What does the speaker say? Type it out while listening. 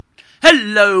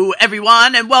Hello,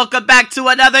 everyone, and welcome back to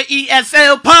another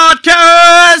ESL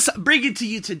podcast! Bringing to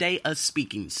you today a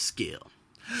speaking skill.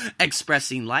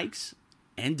 Expressing likes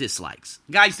and dislikes.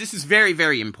 Guys, this is very,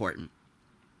 very important.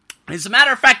 As a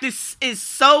matter of fact, this is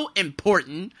so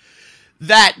important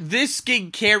that this can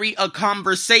carry a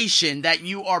conversation that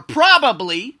you are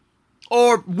probably,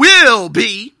 or will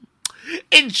be,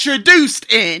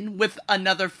 introduced in with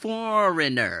another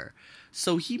foreigner.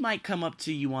 So he might come up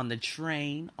to you on the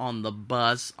train, on the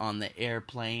bus, on the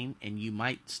airplane, and you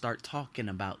might start talking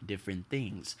about different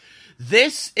things.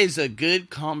 This is a good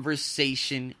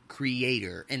conversation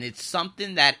creator, and it's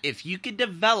something that if you can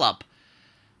develop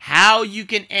how you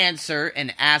can answer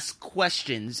and ask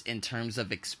questions in terms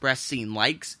of expressing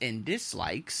likes and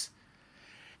dislikes,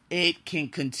 it can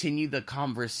continue the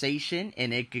conversation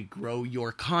and it could grow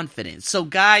your confidence. So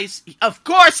guys, of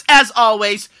course, as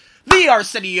always, the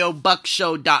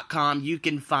ArsenioBuckShow.com. You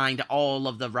can find all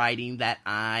of the writing that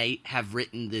I have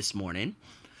written this morning.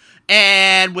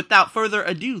 And without further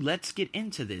ado, let's get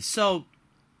into this. So,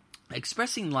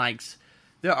 expressing likes,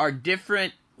 there are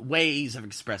different ways of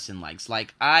expressing likes.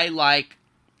 Like, I like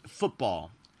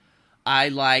football. I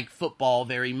like football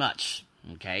very much,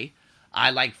 okay?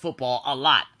 I like football a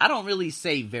lot. I don't really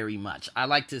say very much. I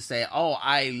like to say, oh,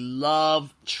 I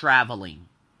love traveling.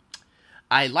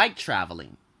 I like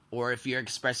traveling. Or if you're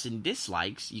expressing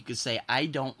dislikes, you could say, I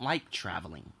don't like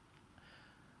traveling.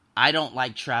 I don't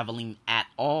like traveling at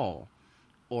all.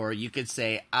 Or you could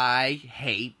say, I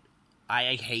hate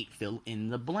fill in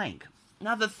the blank.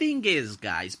 Now the thing is,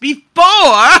 guys, before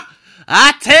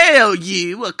I tell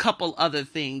you a couple other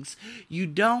things, you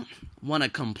don't want to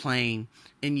complain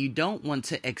and you don't want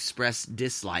to express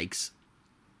dislikes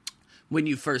when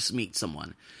you first meet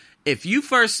someone. If you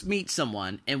first meet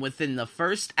someone and within the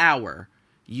first hour,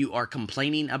 you are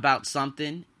complaining about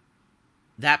something,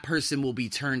 that person will be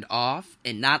turned off.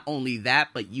 And not only that,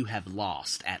 but you have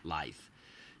lost at life.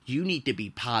 You need to be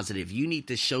positive. You need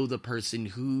to show the person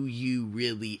who you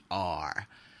really are.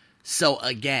 So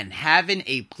again, having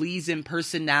a pleasing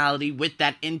personality with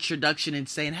that introduction and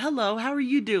saying, hello, how are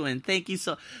you doing? Thank you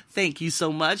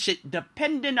so much.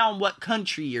 Depending on what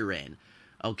country you're in.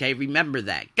 Okay, remember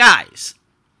that. Guys,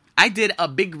 I did a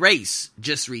big race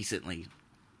just recently.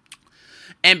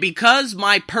 And because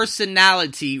my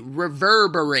personality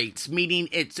reverberates, meaning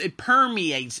it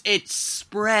permeates, it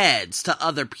spreads to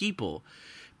other people.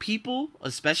 People,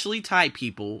 especially Thai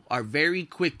people, are very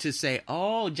quick to say,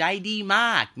 oh, Jai Di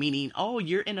Mak, meaning, oh,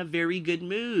 you're in a very good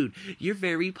mood. You're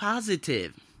very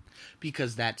positive.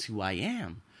 Because that's who I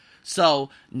am.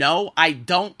 So, no, I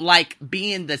don't like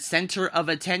being the center of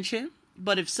attention.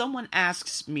 But if someone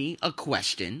asks me a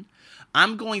question,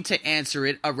 I'm going to answer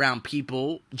it around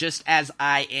people just as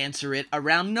I answer it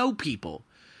around no people.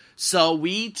 So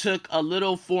we took a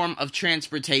little form of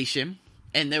transportation,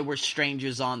 and there were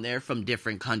strangers on there from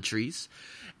different countries.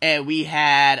 And we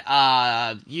had,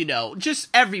 just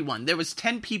everyone. There was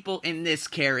 10 people in this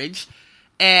carriage.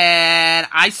 And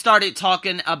I started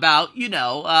talking about,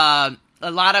 a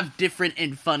lot of different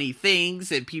and funny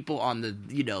things, and people on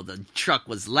the truck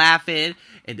was laughing,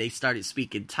 and they started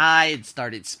speaking Thai and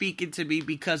started speaking to me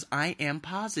because I am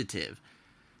positive.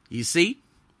 You see?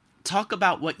 Talk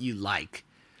about what you like.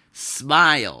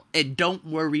 Smile, and don't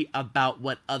worry about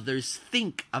what others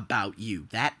think about you.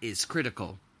 That is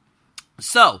critical.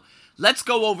 So, let's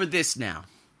go over this now.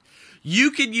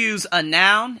 You could use a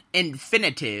noun,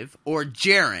 infinitive, or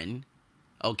gerund,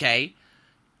 okay?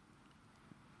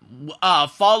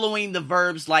 Following the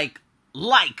verbs like,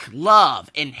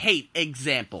 love, and hate.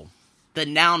 Example, the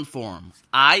noun form,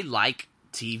 I like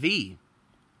TV.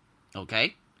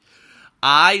 Okay?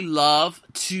 I love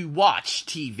to watch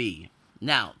TV.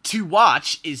 Now, to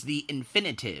watch is the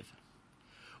infinitive.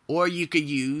 Or you could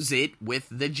use it with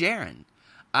the gerund.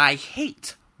 I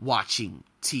hate watching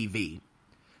TV.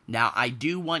 Now, I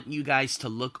do want you guys to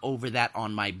look over that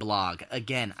on my blog.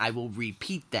 Again, I will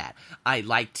repeat that. I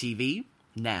like TV.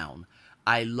 Noun.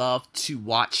 I love to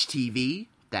watch TV.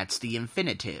 That's the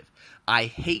infinitive. I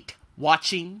hate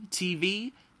watching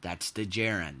TV. That's the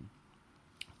gerund.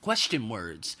 Question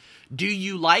words. Do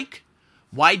you like?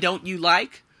 Why don't you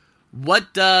like?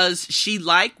 What does she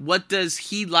like? What does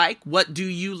he like? What do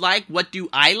you like? What do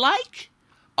I like?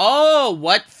 Oh,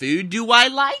 what food do I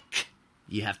like?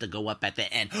 You have to go up at the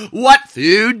end. What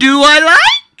food do I like?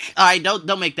 Alright,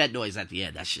 don't make that noise at the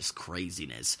end. That's just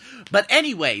craziness. But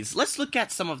anyways, let's look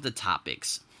at some of the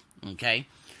topics. Okay?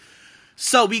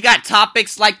 So we got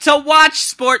topics like to watch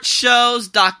sports shows,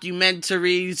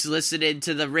 documentaries, listening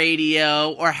to the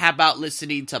radio, or how about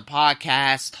listening to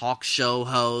podcasts, talk show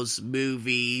hosts,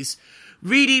 movies.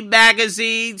 reading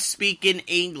magazines, speaking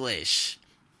English.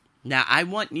 Now, I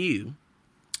want you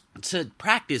to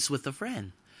practice with a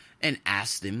friend and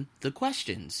ask them the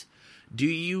questions. Do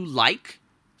you like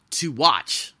to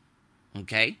watch?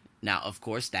 Okay. Now, of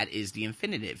course, that is the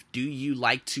infinitive. Do you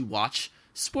like to watch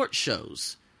sports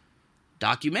shows?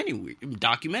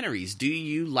 Documentaries. Do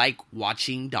you like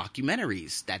watching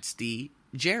documentaries? That's the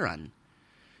gerund.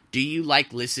 Do you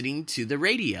like listening to the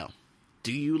radio?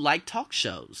 Do you like talk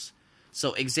shows?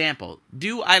 So, example,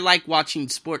 do I like watching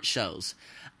sports shows?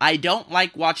 I don't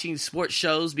like watching sports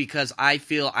shows because I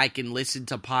feel I can listen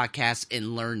to podcasts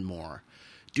and learn more.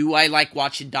 Do I like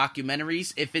watching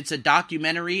documentaries? If it's a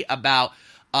documentary about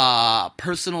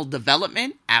personal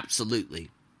development, absolutely.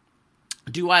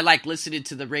 Do I like listening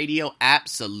to the radio?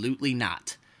 Absolutely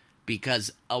not.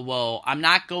 Because, I'm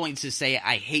not going to say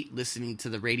I hate listening to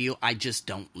the radio. I just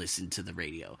don't listen to the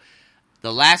radio.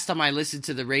 The last time I listened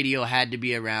to the radio had to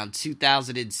be around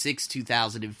 2006,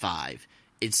 2005.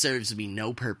 It serves me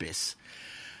no purpose.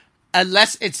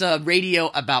 Unless it's a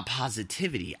radio about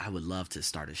positivity. I would love to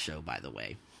start a show, by the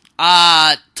way.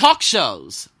 Talk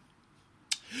shows.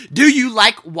 Do you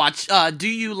like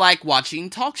watching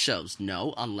talk shows?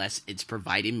 No, unless it's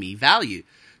providing me value.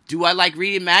 Do I like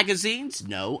reading magazines?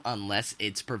 No, unless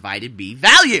it's provided me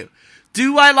value.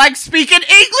 Do I like speaking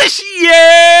English?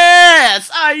 Yes!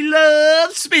 I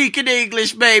love speaking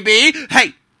English, baby!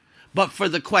 Hey, but for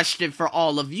the question for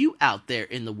all of you out there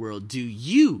in the world, do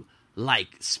you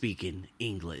like speaking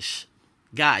English?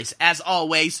 Guys, as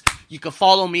always, you can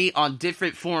follow me on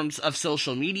different forms of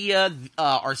social media.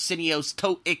 Arsenio's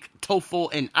TOEIC,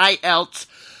 TOEFL, and IELTS.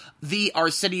 The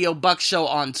Arsenio Buck Show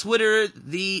on Twitter.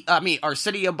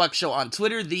 Arsenio Buck Show on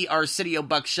Twitter. The Arsenio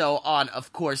Buck Show on,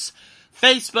 of course,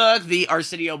 Facebook. The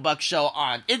Arsenio Buck Show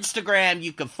on Instagram.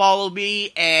 You can follow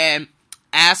me and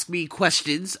ask me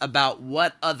questions about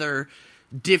what other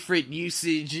different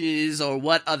usages or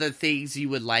what other things you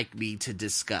would like me to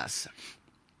discuss.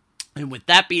 And with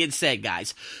that being said,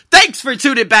 guys, thanks for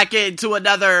tuning back in to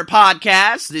another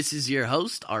podcast. This is your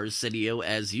host, Arsenio,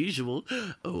 as usual.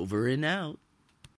 Over and out.